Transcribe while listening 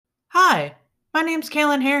Hi, my name's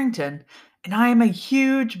Kaylin Harrington, and I am a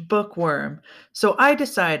huge bookworm. So I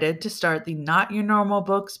decided to start the Not Your Normal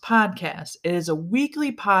Books podcast. It is a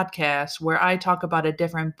weekly podcast where I talk about a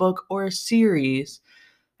different book or series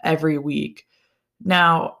every week.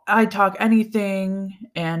 Now, I talk anything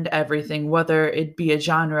and everything, whether it be a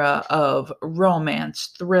genre of romance,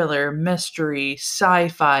 thriller, mystery, sci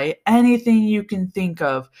fi, anything you can think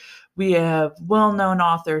of. We have well known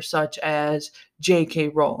authors such as J.K.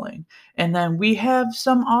 Rowling. And then we have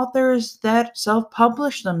some authors that self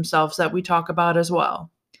publish themselves that we talk about as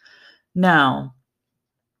well. Now,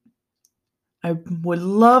 I would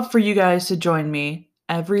love for you guys to join me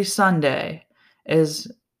every Sunday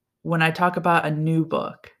is when I talk about a new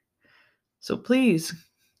book. So please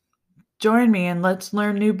join me and let's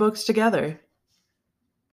learn new books together.